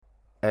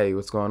Hey,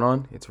 what's going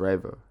on? It's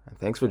Ravo, and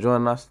thanks for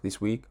joining us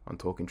this week on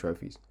Talking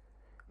Trophies.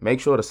 Make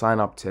sure to sign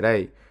up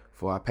today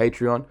for our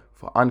Patreon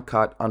for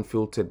uncut,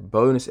 unfiltered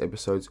bonus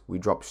episodes we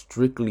drop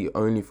strictly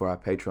only for our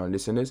Patreon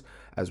listeners,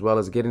 as well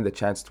as getting the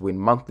chance to win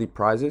monthly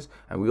prizes,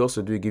 and we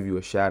also do give you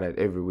a shout out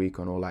every week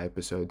on all our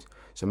episodes.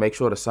 So make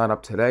sure to sign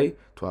up today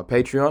to our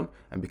Patreon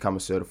and become a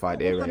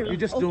certified air rater. You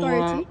just don't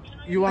want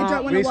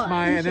to waste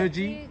my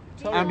energy.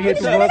 I'm here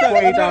to work for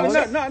 8 hours.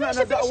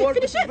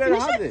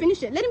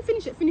 Finish it. Let him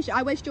finish it.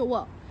 I waste your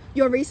what?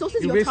 Your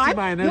resources, your time.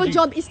 My energy. Your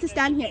job is to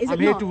stand here, is I'm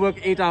it here not? to work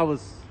 8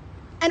 hours.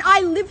 And I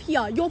live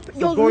here.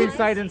 So go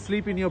inside and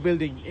sleep in your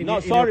building. You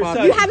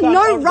have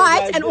no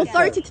right and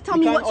authority to tell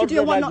me what to do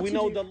and what not to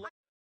do.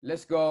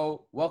 Let's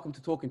go. Welcome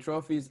to Talking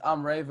Trophies.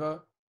 I'm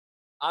Ravo.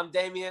 I'm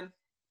Damien.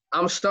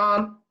 I'm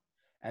Stan.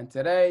 And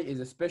today is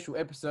a special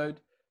episode.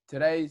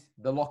 Today's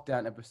the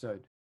lockdown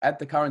episode. At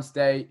the current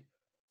state,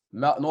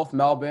 North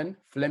Melbourne,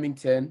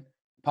 Flemington,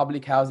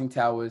 public housing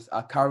towers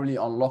are currently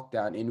on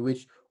lockdown, in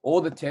which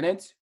all the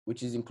tenants,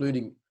 which is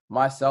including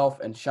myself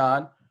and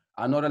Sean,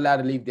 are not allowed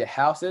to leave their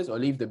houses or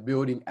leave the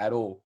building at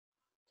all.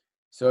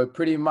 So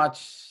pretty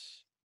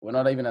much, we're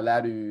not even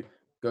allowed to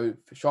go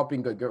for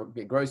shopping, go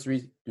get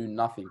groceries, do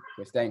nothing.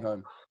 We're staying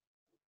home.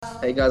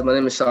 Hey guys, my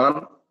name is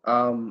Sean.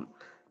 I'm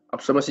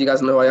sure most of you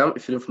guys know who I am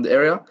if you're from the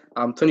area.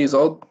 I'm 20 years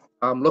old.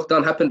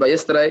 Lockdown happened by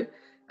yesterday,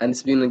 and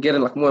it's been getting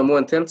more and more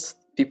intense.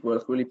 People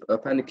were really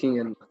panicking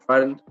and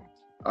frightened.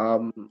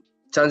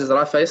 Challenges that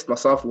I faced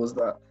myself was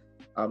that,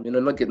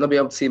 not be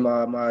able to see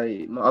my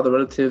other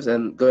relatives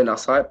and going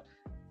outside.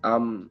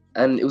 And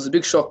it was a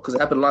big shock because it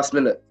happened last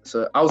minute.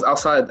 So I was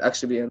outside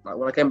actually, and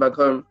when I came back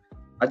home,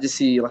 I just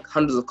see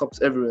hundreds of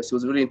cops everywhere. So it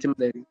was really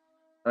intimidating,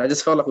 and I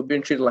just felt like we're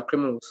being treated like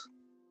criminals.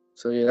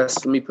 So yeah,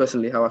 that's for me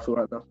personally how I feel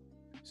right now.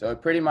 So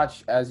pretty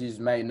much, as you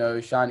may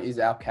know, Sean is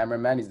our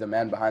cameraman. He's the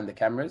man behind the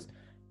cameras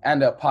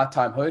and a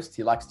part-time host.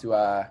 He likes to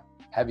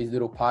have his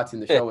little parts in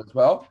the show as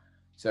well.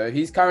 So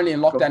he's currently in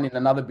lockdown in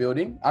another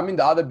building. I'm in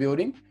the other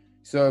building.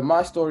 So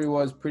my story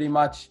was pretty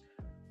much,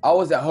 I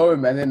was at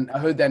home and then I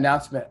heard the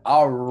announcement.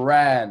 I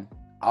ran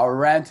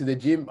to the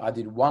gym. I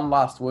did my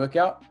last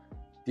workout,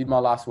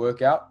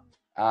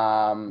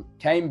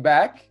 came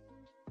back,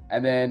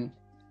 and then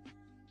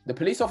the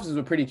police officers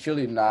were pretty chill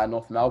in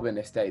North Melbourne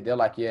estate. They're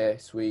like, yeah,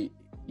 sweet.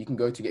 You can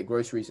go to get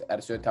groceries at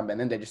a certain time. And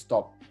then they just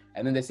stopped.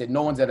 And then they said,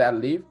 no one's allowed to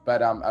leave.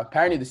 But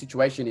apparently the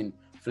situation in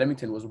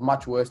Flemington was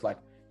much worse. Like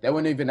they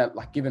weren't even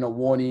given a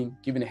warning,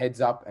 given a heads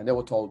up, and they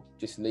were told,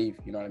 just leave.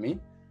 You know what I mean?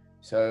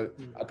 So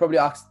I'd probably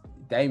ask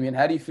Damien,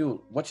 how do you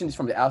feel watching this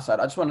from the outside?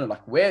 I just want to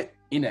we're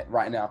in it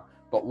right now.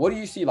 But what do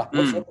you see? What's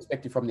your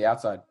perspective from the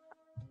outside?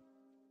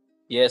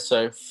 Yeah,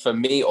 so for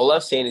me, all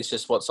I've seen is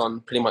just what's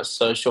on pretty much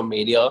social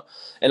media.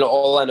 And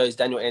all I know is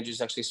Daniel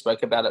Andrews actually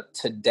spoke about it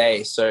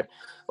today. So,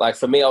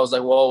 for me, I was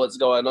like, whoa, what's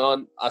going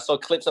on? I saw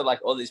clips of,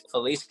 all these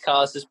police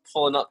cars just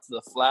pulling up to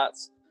the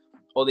flats.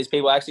 All these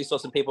people, I actually saw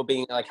some people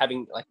being,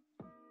 having,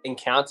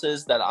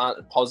 encounters that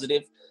aren't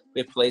positive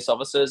with police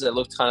officers. It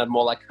looked kind of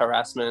more like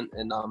harassment.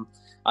 And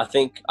I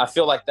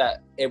feel like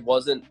that it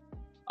wasn't,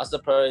 I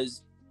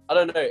suppose, I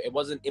don't know, it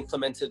wasn't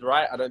implemented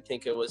right. I don't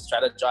think it was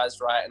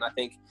strategized right. And I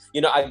think,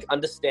 I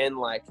understand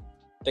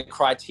the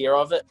criteria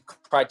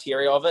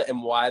of it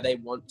and why they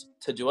want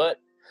to do it.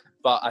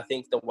 But I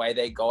think the way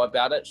they go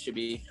about it should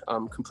be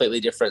completely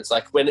different.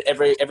 It's when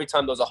every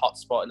time there was a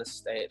hotspot in a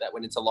state that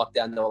went into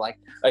lockdown, they were like,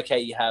 okay,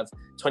 you have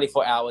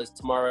 24 hours,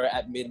 tomorrow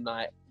at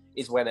midnight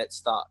is when it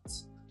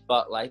starts.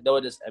 But they were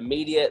just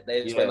immediate.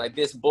 They just went like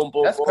this, boom,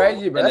 boom, That's boom.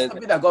 crazy, bro. That's the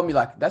bit that got me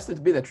that's the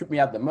bit that tripped me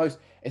out the most.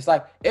 It's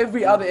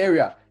every other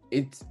area,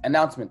 it's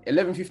announcement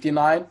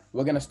 11:59.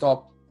 We're gonna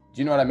stop. Do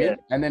you know what I mean? Yeah.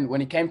 And then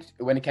when it came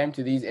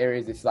to these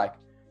areas, it's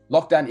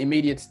lockdown,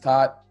 immediate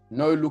start,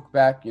 no look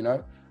back.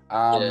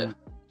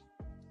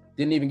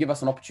 Didn't even give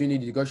us an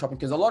opportunity to go shopping,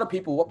 because a lot of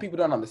people, what people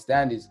don't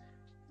understand is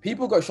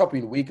people go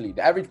shopping weekly.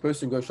 The average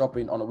person goes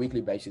shopping on a weekly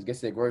basis,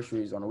 gets their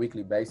groceries on a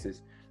weekly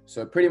basis.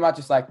 So pretty much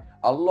it's a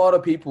lot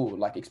of people,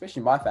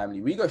 especially my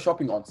family, we go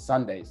shopping on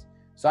Sundays.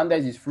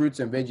 Sundays is fruits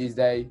and veggies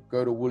day.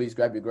 Go to Woolies,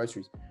 grab your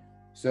groceries.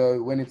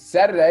 So when it's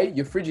Saturday,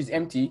 your fridge is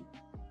empty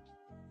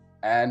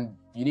and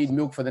you need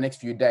milk for the next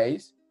few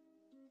days.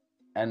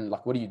 And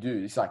what do you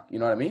do? It's you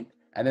know what I mean?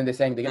 And then they're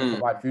saying they're going to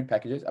provide food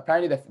packages.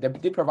 Apparently they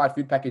did provide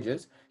food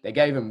packages. They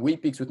gave them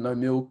Weet-Bix with no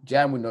milk,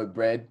 jam with no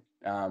bread,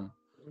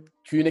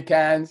 tuna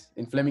cans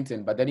in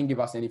Flemington, but they didn't give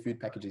us any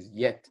food packages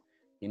yet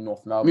in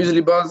North Melbourne.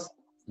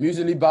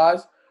 Muesli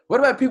bars. What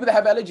about people that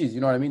have allergies? You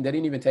know what I mean? They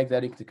didn't even take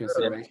that into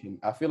consideration.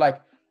 I feel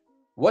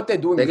what they're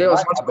doing is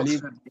right, I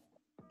believe.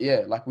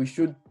 Yeah,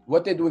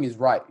 what they're doing is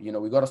right.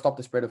 We got to stop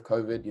the spread of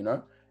COVID,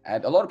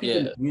 and a lot of people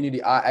in the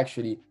community are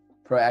actually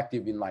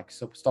proactive in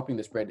stopping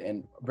the spread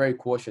and very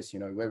cautious.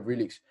 We're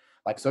really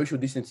social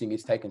distancing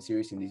is taken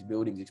serious in these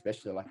buildings,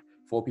 especially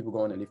 4 people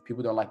going to lift.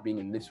 People don't like being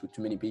in lifts with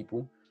too many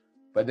people.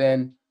 But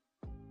then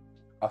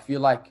I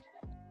feel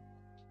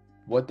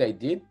what they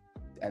did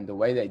and the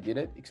way they did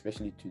it,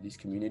 especially to this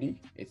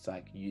community, it's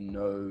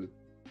the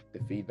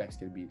feedback's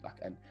gonna be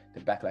and the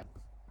backlash.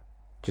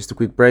 Just a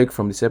quick break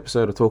from this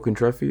episode of Talking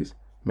Trophies.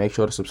 make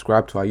sure to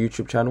subscribe to our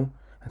YouTube channel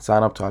and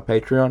sign up to our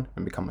Patreon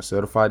and become a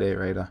certified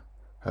aerator.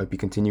 I hope you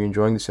continue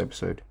enjoying this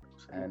episode.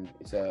 And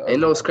it's you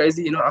know what's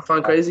crazy? You know what I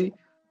find crazy?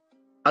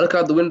 I look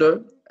out the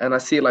window and I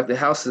see like the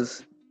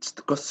houses just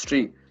across the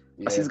street.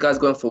 Yeah. I see these guys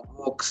going for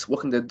walks,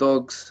 walking their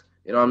dogs.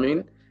 You know what I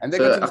mean? And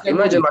so I can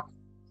imagine, like,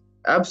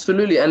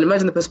 absolutely. And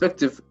imagine the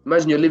perspective.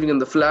 Imagine you're living in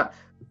the flat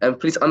and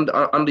police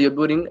under your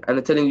building, and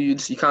they're telling you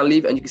you can't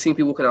leave, and you can see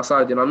people walking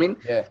outside. You know what I mean?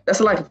 Yeah. That's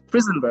like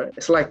prison, bro.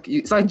 It's like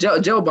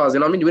jail bars. You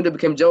know what I mean? Your window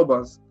became jail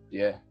bars.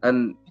 Yeah.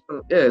 And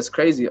yeah, it's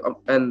crazy.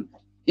 And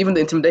even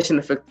the intimidation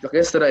effect. Like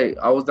yesterday,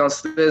 I was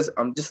downstairs.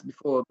 Just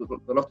before the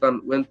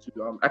lockdown went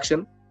to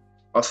action.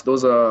 There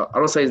was I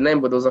don't say his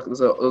name, but there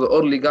was an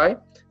elderly guy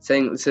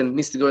saying, listen,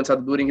 needs to go inside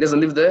the building. He doesn't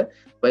live there,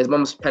 but his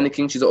mom's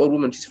panicking. She's an old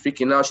woman. She's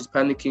freaking out. She's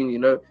panicking. You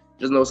know, she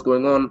doesn't know what's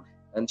going on,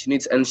 and she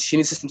needs to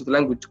listen to the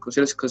language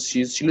because she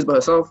lives by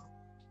herself,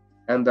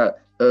 and that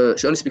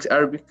she only speaks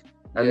Arabic.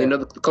 And you know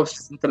the cops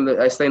just tell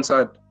her, stay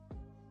inside.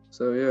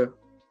 So yeah,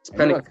 it's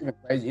panic. You know,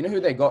 crazy. You know who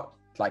they got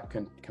like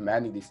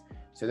commanding this?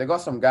 So they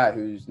got some guy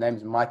whose name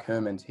is Mike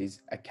Hermans.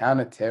 He's a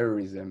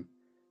counter-terrorism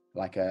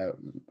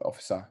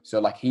officer. So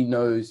like he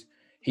knows.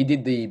 He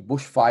did the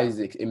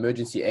bushfires,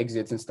 emergency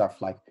exits and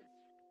stuff like.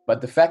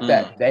 But the fact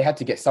that they had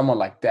to get someone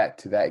like that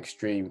to that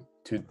extreme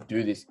to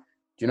do this, do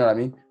you know what I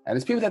mean? And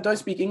there's people that don't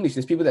speak English.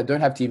 There's people that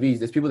don't have TVs.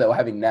 There's people that were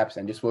having naps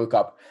and just woke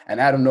up and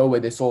out of nowhere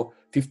they saw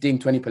 15,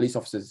 20 police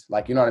officers.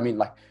 Like, you know what I mean?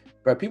 Like,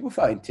 bro, people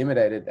felt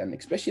intimidated, and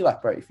especially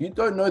like, bro, if you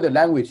don't know the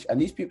language, and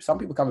these people, some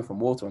people coming from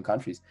war-torn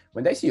countries,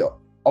 when they see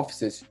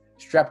officers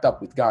strapped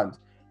up with guns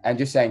and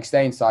just saying,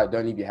 stay inside,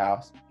 don't leave your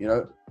house, you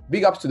know.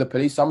 Big ups to the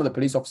police. Some of the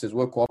police officers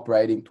were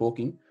cooperating,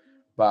 talking,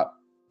 but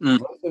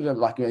most of them,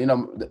 like, you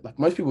know, like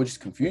most people were just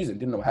confused and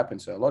didn't know what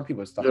happened. So a lot of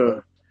people are stuck.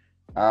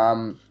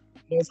 Yeah.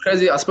 It's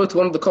crazy. I spoke to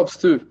one of the cops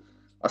too.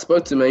 I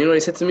spoke to him, and you know what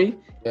he said to me?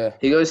 Yeah.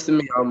 He goes to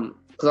me,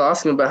 because I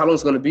asked him about how long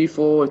it's going to be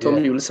for. He told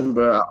me, listen,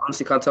 bro, I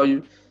honestly can't tell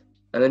you.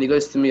 And then he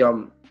goes to me,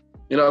 you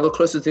know, I go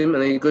closer to him,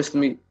 and then he goes to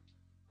me,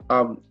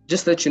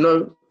 just to let you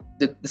know,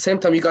 the same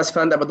time you guys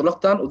found out about the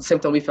lockdown, or the same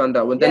time we found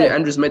out when Daniel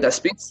Andrews made that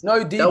speech.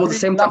 No, that was the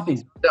same time.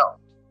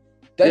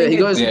 He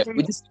goes,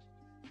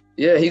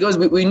 he goes,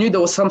 we knew there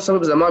was some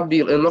suburbs that might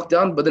be in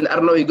lockdown, but then I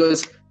don't know, he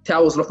goes,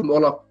 towels lock them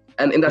all up.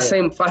 And in that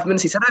same 5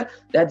 minutes he said that,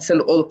 they had to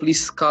send all the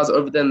police cars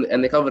over there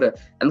and they covered it.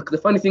 And the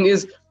funny thing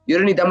is, you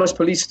don't need that much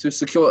police to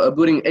secure a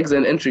building exit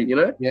and entry, you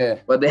know? Yeah.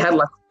 But they had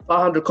like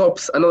 500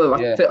 cops, another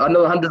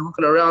 100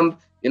 walking around,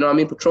 you know what I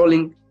mean,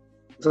 patrolling.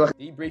 So like,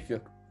 debrief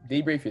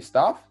your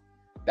staff.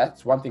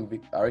 That's one thing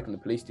I reckon the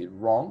police did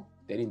wrong.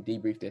 They didn't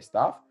debrief their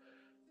staff.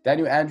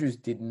 Daniel Andrews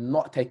did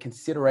not take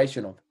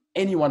consideration of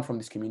anyone from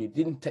this community,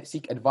 didn't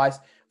seek advice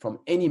from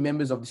any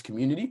members of this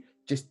community,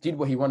 just did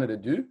what he wanted to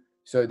do.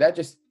 So that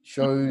just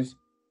shows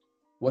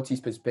what's his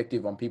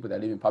perspective on people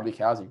that live in public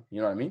housing. You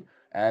know what I mean?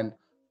 And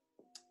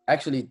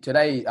actually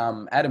today,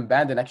 Adam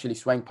Bandon actually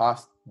swung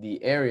past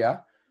the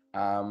area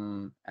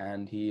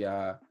and he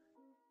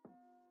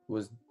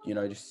was, you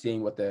know, just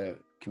seeing what the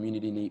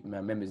community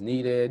members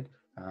needed,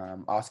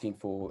 asking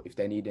for if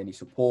they need any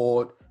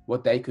support,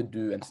 what they could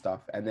do and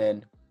stuff. And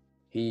then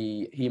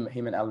him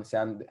and Alan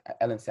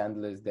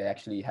Sanders, they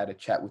actually had a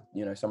chat with,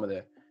 you know, some of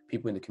the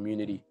people in the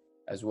community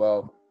as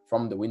well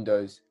from the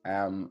windows.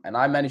 And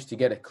I managed to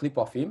get a clip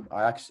of him.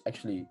 I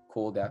actually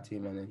called out to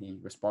him and then he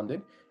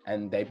responded.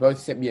 And they both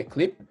sent me a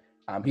clip.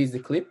 Here's the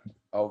clip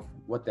of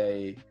what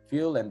they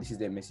feel, and this is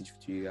their message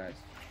to you guys.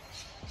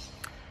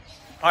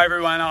 Hi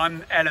everyone,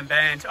 I'm Adam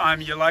Band.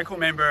 I'm your local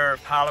Member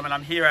of Parliament.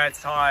 I'm here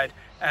outside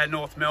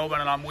North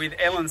Melbourne, and I'm with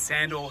Ellen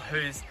Sandell,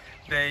 who's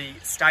the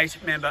State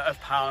Member of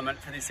Parliament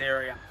for this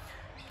area.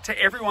 To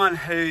everyone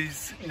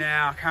who's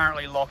now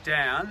currently locked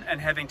down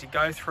and having to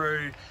go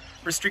through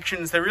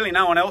restrictions that really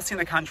no one else in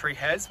the country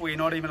has, we're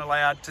not even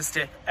allowed to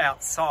step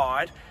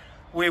outside,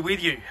 we're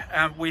with you.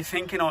 We're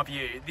thinking of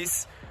you.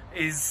 This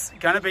is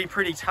going to be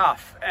pretty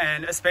tough,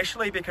 and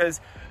especially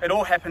because it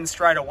all happens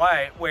straight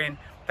away when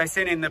they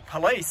send in the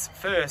police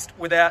first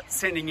without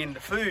sending in the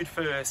food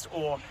first,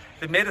 or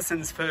the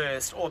medicines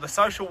first, or the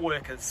social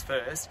workers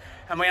first.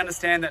 And we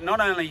understand that not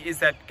only is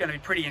that going to be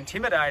pretty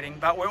intimidating,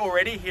 but we're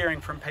already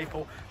hearing from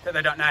people that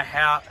they don't know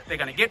how they're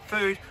going to get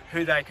food,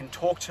 who they can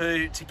talk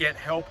to get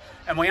help.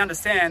 And we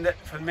understand that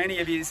for many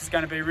of you, this is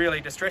going to be really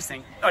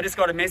distressing. I just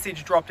got a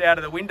message dropped out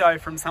of the window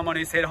from someone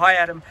who said, "Hi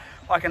Adam,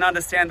 I can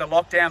understand the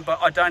lockdown, but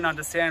I don't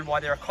understand why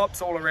there are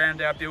cops all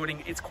around our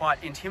building. It's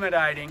quite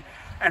intimidating."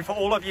 And for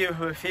all of you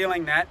who are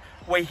feeling that,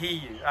 we hear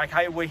you,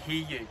 okay? We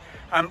hear you.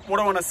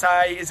 What I want to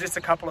say is just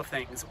a couple of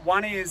things.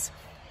 One is,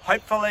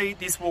 hopefully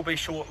this will be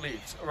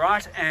short-lived,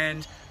 right?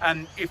 And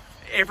if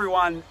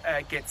everyone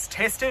gets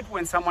tested,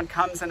 when someone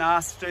comes and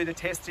asks to do the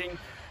testing,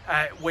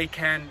 we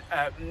can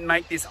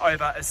make this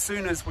over as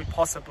soon as we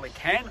possibly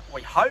can,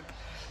 we hope.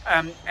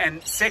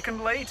 And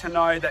secondly, to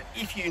know that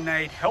if you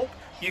need help,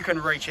 you can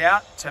reach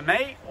out to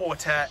me or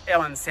to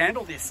Ellen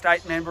Sandell, the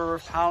State Member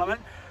of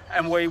Parliament,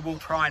 and we will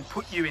try and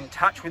put you in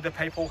touch with the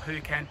people who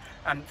can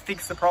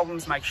fix the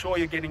problems, make sure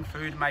you're getting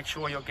food, make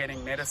sure you're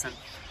getting medicine.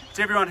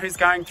 to everyone who's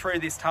going through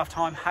this tough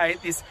time, hey,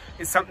 this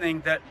is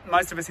something that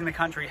most of us in the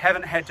country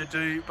haven't had to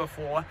do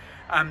before.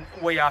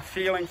 We are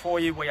feeling for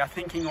you, we are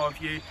thinking of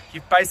you.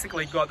 You've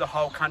basically got the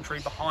whole country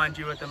behind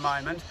you at the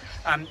moment.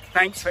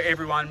 Thanks for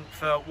everyone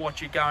for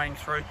what you're going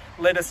through.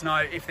 Let us know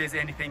if there's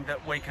anything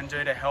that we can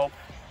do to help.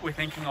 We're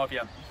thinking of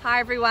you. Hi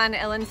everyone,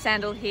 Ellen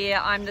Sandel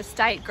here. I'm the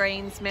State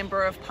Greens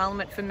Member of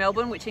Parliament for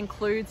Melbourne, which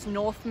includes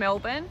North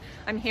Melbourne.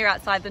 I'm here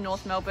outside the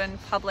North Melbourne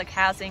Public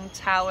Housing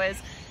Towers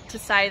to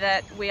say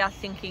that we are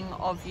thinking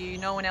of you.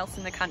 No one else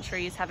in the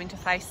country is having to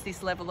face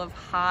this level of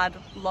hard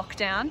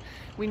lockdown.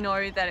 We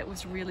know that it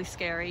was really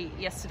scary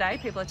yesterday.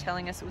 People are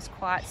telling us it was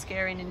quite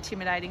scary and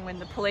intimidating when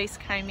the police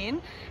came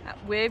in.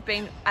 We've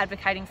been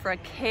advocating for a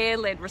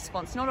care-led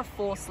response, not a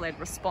force-led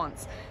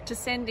response, to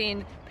send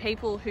in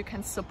people who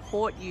can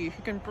support you,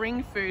 who can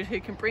bring food,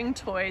 who can bring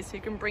toys, who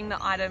can bring the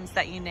items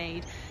that you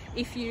need.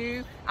 If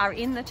you are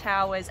in the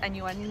towers and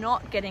you are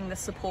not getting the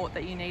support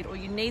that you need, or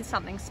you need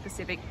something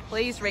specific,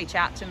 please reach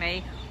out to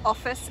me,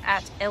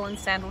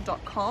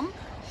 office@ellensandel.com,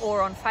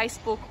 or on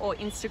Facebook or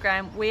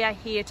Instagram. We are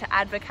here to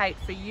advocate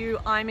for you.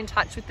 I'm in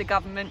touch with the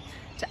government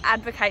to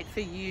advocate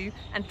for you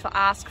and to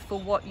ask for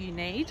what you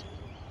need.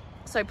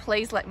 So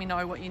please let me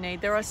know what you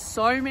need. There are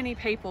so many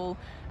people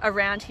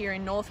around here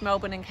in North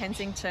Melbourne and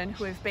Kensington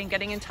who have been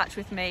getting in touch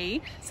with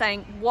me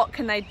saying, what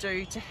can they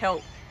do to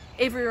help?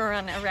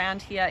 Everyone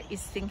around here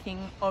is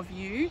thinking of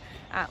you.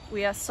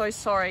 We are so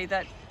sorry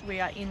that we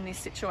are in this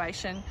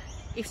situation.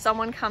 If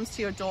someone comes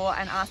to your door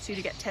and asks you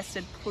to get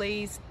tested,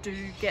 please do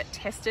get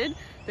tested.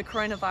 The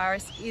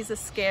coronavirus is a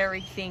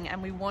scary thing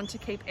and we want to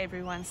keep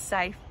everyone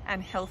safe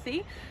and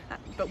healthy.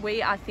 But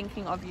we are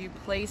thinking of you.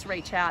 Please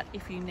reach out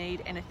if you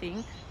need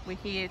anything. We're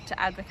here to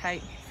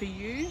advocate for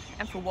you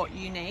and for what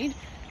you need,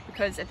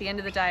 because at the end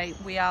of the day,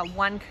 we are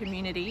one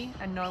community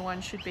and no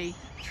one should be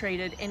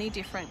treated any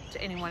different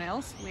to anyone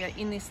else. We are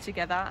in this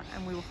together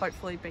and we will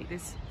hopefully beat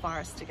this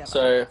virus together.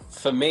 So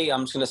for me,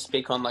 I'm just going to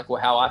speak on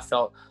how I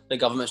felt the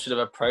government should have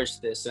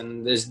approached this.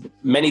 And there's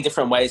many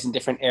different ways in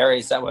different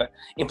areas that were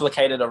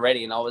implicated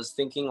already. And I was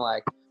thinking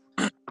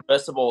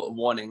first of all,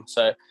 warning.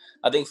 So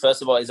I think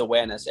first of all is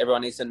awareness.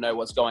 Everyone needs to know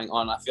what's going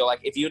on. I feel like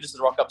if you just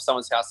rock up to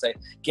someone's house, say,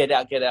 get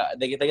out,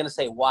 they're going to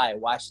say, why?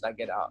 Why should I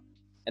get out?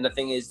 And the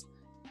thing is,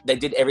 they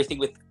did everything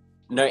with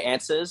no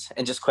answers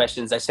and just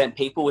questions. They sent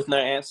people with no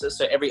answers.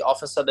 So every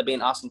officer they've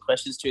been asking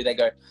questions to, they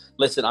go,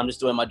 listen, I'm just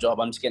doing my job.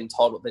 I'm just getting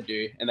told what to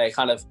do. And they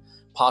kind of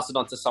pass it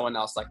on to someone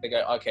else. They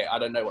go, okay, I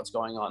don't know what's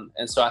going on.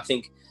 And so I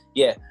think,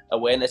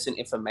 awareness and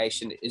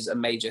information is a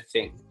major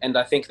thing. And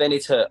I think they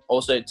need to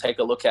also take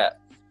a look at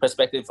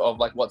perspective of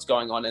what's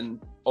going on, and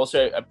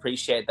also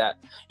appreciate that,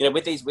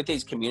 with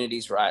these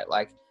communities, right?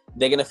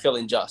 They're going to feel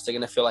unjust. They're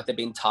going to feel like they're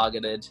being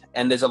targeted.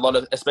 And there's a lot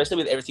of, especially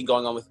with everything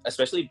going on with,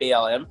 especially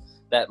BLM,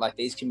 that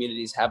these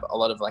communities have a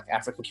lot of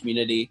African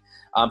community,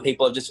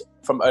 people are just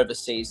from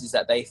overseas, is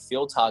that they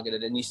feel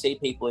targeted. And you see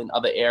people in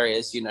other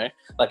areas,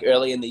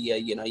 early in the year,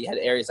 you had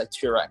areas like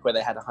Turak where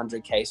they had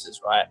 100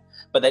 cases, right?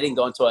 But they didn't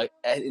go into an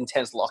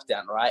intense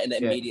lockdown, right? An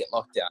immediate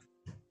lockdown.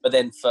 But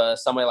then for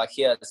somewhere like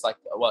here, it's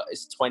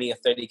it's 20 or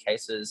 30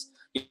 cases,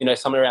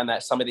 somewhere around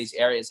that, some of these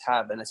areas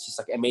have, and it's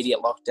just immediate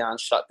lockdown,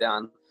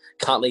 shutdown.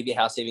 Can't leave your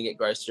house to even get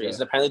groceries.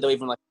 And apparently they'll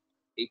even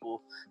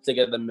people to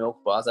get the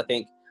milk bars. I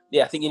think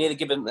you need to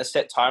give them a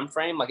set time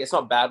frame. It's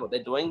not bad what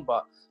they're doing,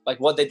 but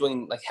what they're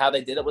doing, how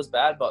they did it was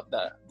bad, but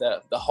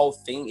the whole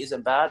thing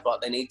isn't bad,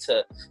 but they need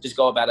to just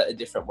go about it a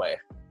different way.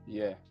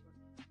 Yeah.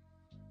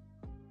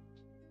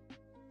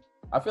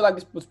 I feel like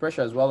this puts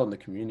pressure as well on the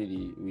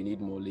community. We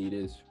need more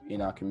leaders in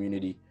our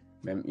community.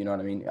 You know what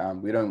I mean?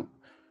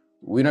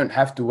 We don't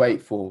have to wait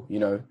for,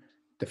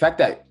 the fact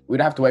that we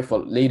don't have to wait for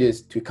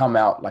leaders to come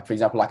out, for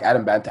example,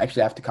 Adam Bandt to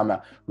actually have to come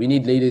out. We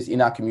need leaders in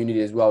our community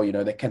as well,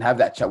 that can have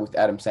that chat with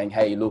Adam saying,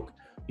 hey, look,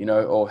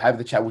 or have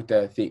the chat with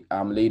the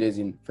leaders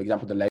in, for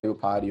example, the Labour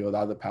Party or the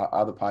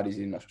other parties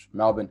in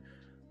Melbourne,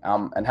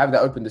 and have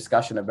that open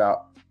discussion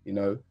about,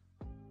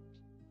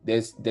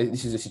 this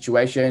is a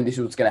situation, this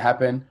is what's going to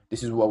happen,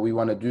 this is what we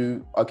want to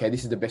do. Okay,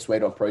 this is the best way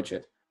to approach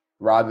it,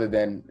 rather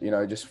than,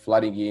 just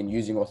flooding in,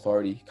 using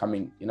authority,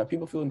 coming,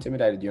 people feel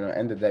intimidated,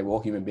 end of the day, we're all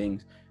human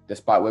beings,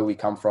 despite where we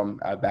come from,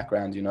 our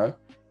backgrounds, but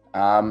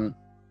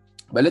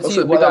let's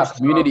also see what our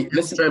community,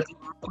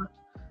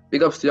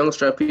 big ups to Young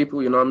Australian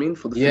people, you know what I mean?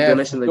 For the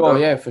donation they got.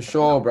 Yeah, for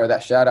sure, bro.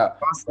 That shout out.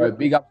 Bro,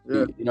 big up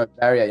to,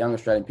 Barry at Young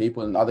Australian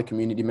people and other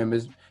community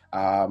members,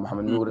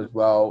 Mohammed Noor as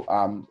well.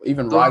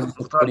 Even Rise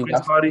supporting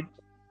us.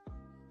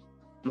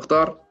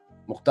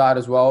 Mukhtar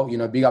as well,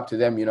 big up to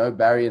them,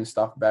 Barry and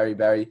stuff,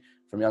 Barry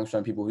from Young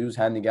Australian people, he was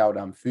handing out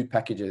food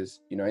packages,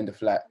 in the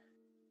flat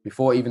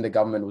before even the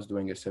government was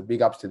doing it. So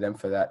big ups to them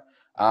for that.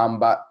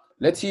 But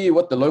let's hear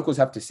what the locals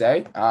have to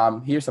say.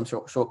 Here's some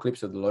short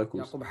clips of the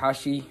locals. Yaqub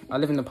Hashi. I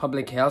live in the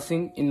public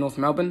housing in North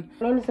Melbourne.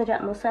 My name is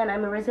Najat Musa and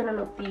I'm a resident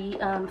of the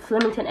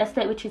Flemington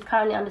estate, which is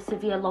currently under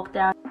severe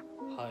lockdown.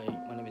 Hi,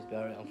 my name is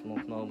Barry. I'm from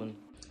North Melbourne.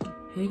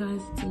 Hey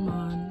guys, it's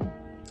Iman.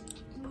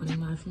 Putting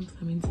live from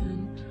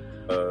Flemington.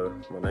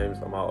 My name is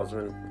Amal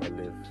Osman. I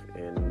live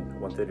in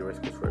 130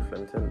 Racecourse Road,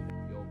 Flemington.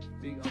 Yo,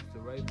 big ups to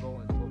Rainbow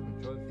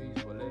and Trophy.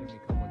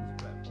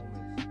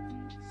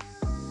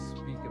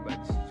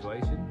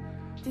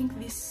 think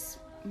this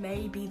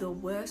may be the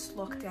worst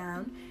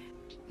lockdown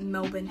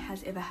Melbourne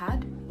has ever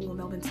had, or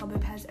Melbourne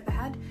suburb has ever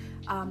had.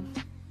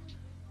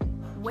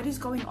 What is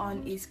going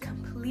on is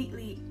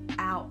completely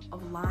out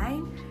of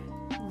line,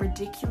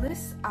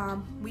 ridiculous.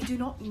 We do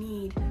not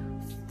need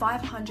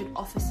 500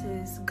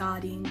 officers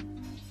guarding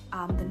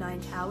the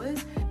 9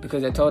 towers.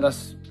 Because they told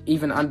us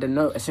even under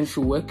no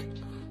essential work.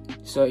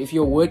 So if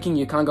you're working,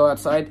 you can't go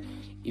outside.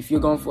 If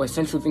you're going for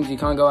essential things, you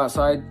can't go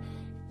outside.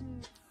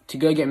 To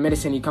go get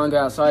medicine, you can't go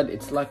outside.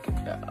 It's like,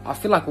 I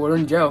feel like we're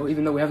in jail,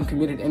 even though we haven't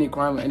committed any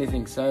crime or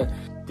anything. So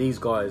these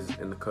guys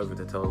in the COVID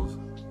hotels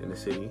in the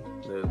city,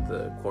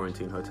 the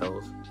quarantine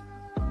hotels,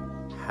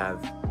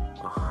 have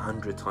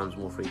 100 times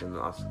more freedom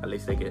than us. At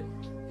least they get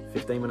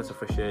 15 minutes of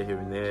fresh air here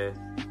and there.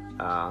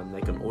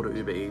 They can order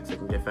Uber Eats, they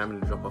can get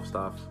family to drop off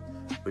stuff.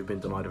 We've been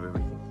denied of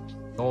everything.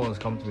 No one's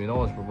come to me, no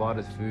one's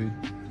provided us food.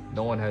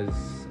 No one has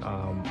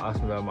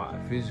asked me about my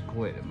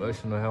physical and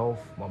emotional health,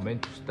 my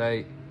mental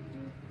state.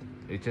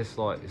 It's just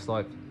like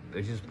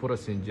they just put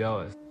us in jail.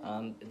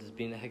 It has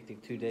been a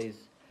hectic 2 days.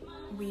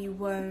 We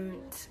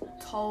weren't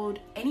told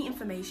any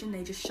information,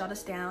 they just shut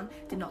us down,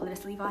 did not let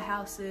us leave our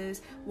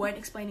houses, weren't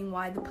explaining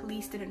why, the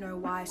police didn't know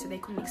why, so they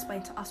couldn't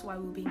explain to us why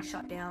we were being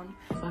shut down.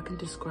 If I can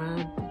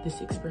describe this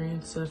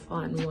experience so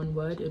far in one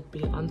word, it'd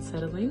be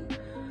unsettling.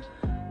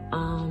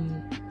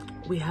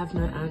 We have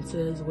no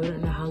answers, we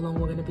don't know how long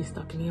we're going to be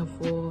stuck in here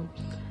for.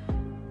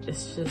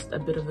 It's just a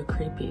bit of a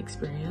creepy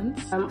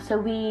experience. So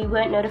we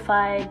weren't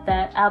notified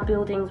that our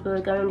buildings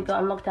were going to go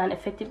on lockdown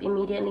effective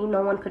immediately.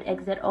 No one could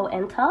exit or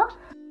enter.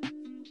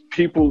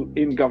 People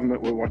in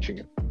government were watching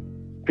it.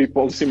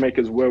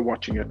 Policymakers were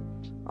watching it.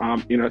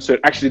 So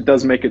it actually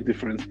does make a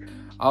difference.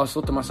 I was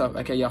thought to myself,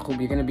 okay, Yaqub,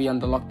 you're going to be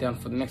under lockdown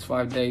for the next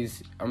 5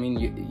 days. I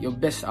mean, your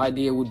best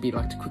idea would be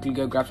like to quickly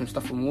go grab some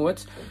stuff from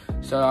Woolworths.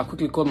 So I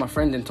quickly called my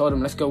friend and told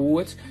him, let's go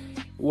Woolworths.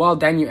 While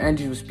Daniel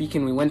Andrews was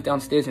speaking, we went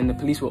downstairs and the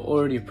police were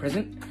already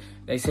present.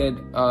 They said,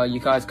 you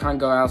guys can't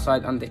go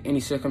outside under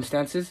any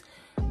circumstances.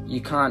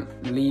 You can't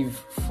leave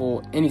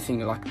for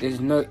anything. Like,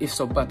 there's no ifs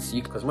or buts.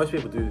 Because most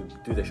people do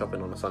their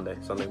shopping on a Sunday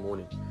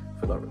morning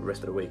for the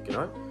rest of the week,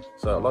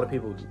 So a lot of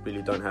people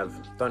really don't have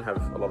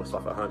a lot of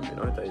stuff at home,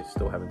 They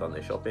still haven't done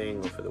their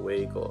shopping or for the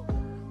week, or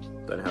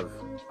don't have.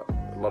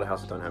 A lot of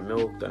houses don't have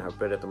milk, don't have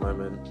bread at the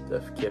moment. The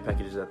care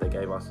packages that they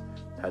gave us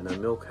had no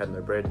milk, had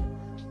no bread.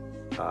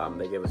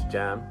 They gave us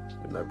jam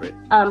with no bread.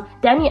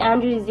 Daniel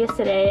Andrews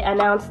yesterday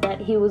announced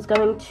that he was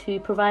going to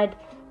provide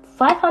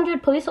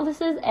 500 police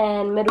officers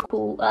and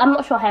I'm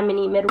not sure how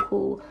many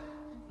mental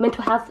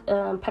health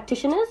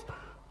practitioners.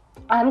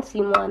 I haven't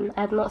seen one.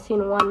 I have not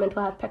seen one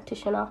mental health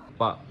practitioner.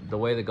 But the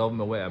way the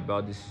government went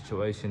about this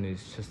situation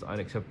is just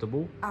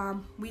unacceptable.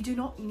 We do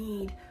not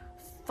need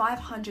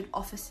 500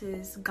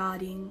 officers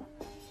guarding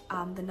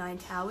the 9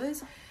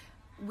 towers.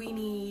 We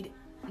need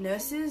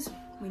nurses,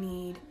 we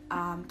need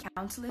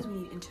counsellors, we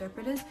need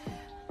interpreters.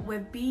 We're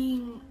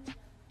being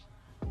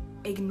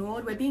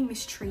ignored, we're being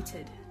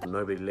mistreated.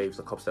 Nobody leaves.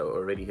 The cops that were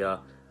already here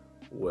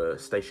were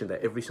stationed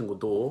at every single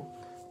door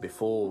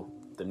before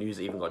the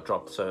news even got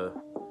dropped. So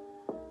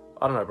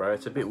I don't know, bro,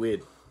 it's a bit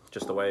weird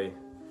just the way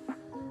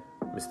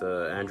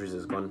Mr. Andrews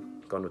has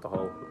gone with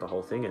the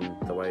whole thing, and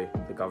the way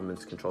the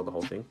government's controlled the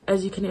whole thing.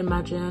 As you can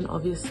imagine,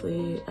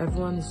 obviously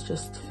everyone's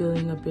just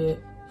feeling a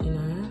bit,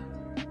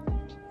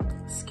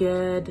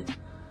 scared.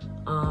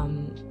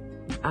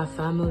 Our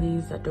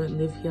families that don't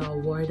live here are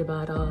worried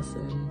about us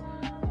and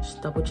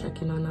just double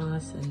checking on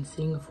us and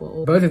seeing if we're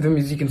all... Both of them,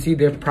 as you can see,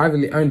 they're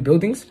privately owned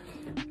buildings.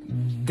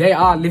 They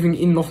are living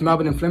in North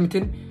Melbourne and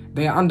Flemington.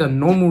 They are under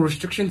normal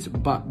restrictions,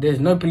 but there's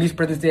no police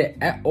presence there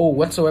at all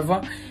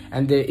whatsoever.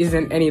 And there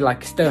isn't any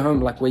stay home,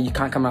 where you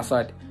can't come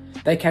outside.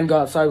 They can go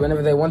outside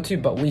whenever they want to,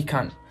 but we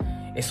can't.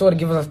 It sort of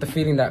gives us the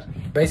feeling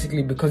that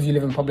basically because you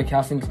live in public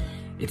housings,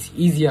 it's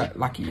easier,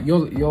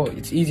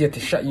 it's easier to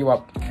shut you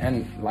up,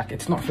 and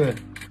it's not fair.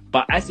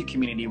 But as a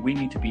community, we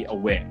need to be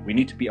aware. We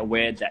need to be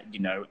aware that,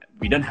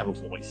 we don't have a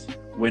voice.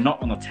 We're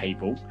not on the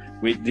table.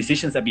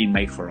 Decisions are being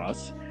made for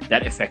us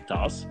that affect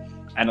us.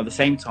 And at the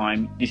same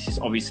time, this is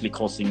obviously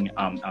causing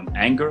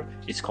anger.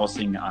 It's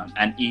causing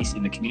unease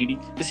in the community.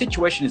 The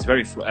situation is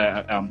very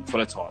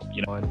volatile.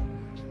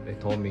 They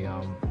told me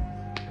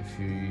if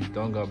you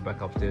don't go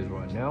back upstairs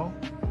right now,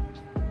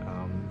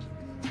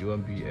 you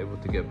won't be able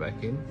to get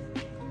back in.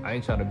 I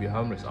ain't trying to be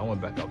homeless. I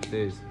went back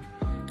upstairs.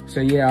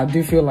 So yeah, I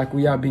do feel like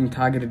we are being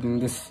targeted in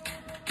this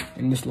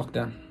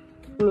lockdown.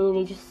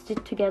 Community, just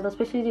stick together,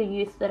 especially the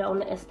youth that are on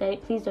the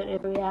estate. Please don't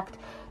overreact.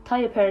 Tell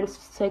your parents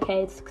it's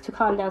okay to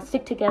calm down.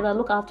 Stick together.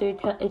 Look after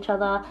each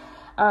other.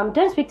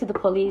 Don't speak to the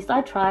police.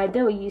 I tried.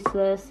 They were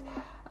useless.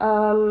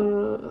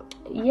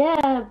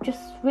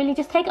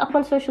 Just take it up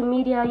on social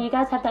media. You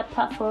guys have that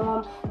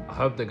platform. I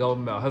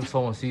hope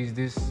someone sees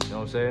this. You know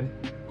what I'm saying?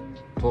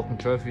 Talking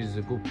Trophies is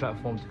a good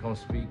platform to come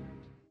speak.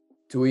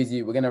 Too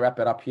easy. We're going to wrap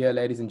it up here,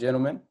 ladies and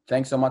gentlemen.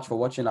 Thanks so much for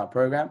watching our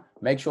program.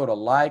 Make sure to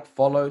like,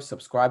 follow,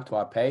 subscribe to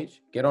our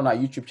page. Get on our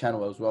YouTube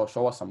channel as well.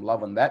 Show us some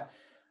love on that.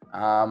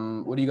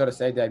 What do you got to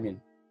say, Damien?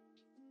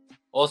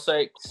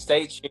 Also,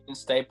 stay tuned,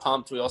 stay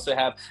pumped. We also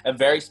have a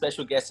very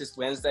special guest this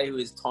Wednesday who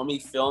is Tommy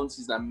Films.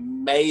 He's an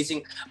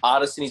amazing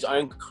artist in his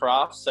own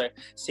craft. So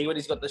see what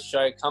he's got the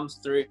show, comes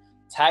through,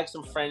 tag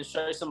some friends,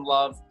 show some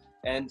love.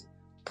 And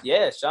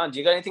yeah, Sean, do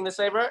you got anything to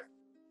say, bro?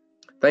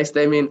 Thanks,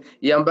 Damien.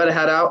 Yeah, I'm about to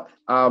head out.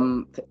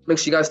 Make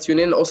sure you guys tune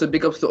in. Also,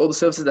 big ups to all the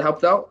services that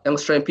helped out. Young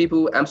Australian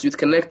People, AMS Youth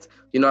Connect.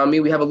 You know what I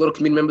mean? We have a lot of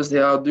community members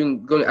that are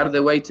going out of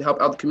their way to help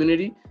out the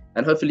community.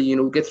 And hopefully,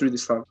 we'll get through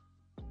this time.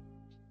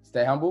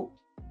 Stay humble.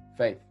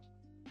 Faith.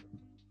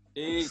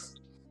 Peace.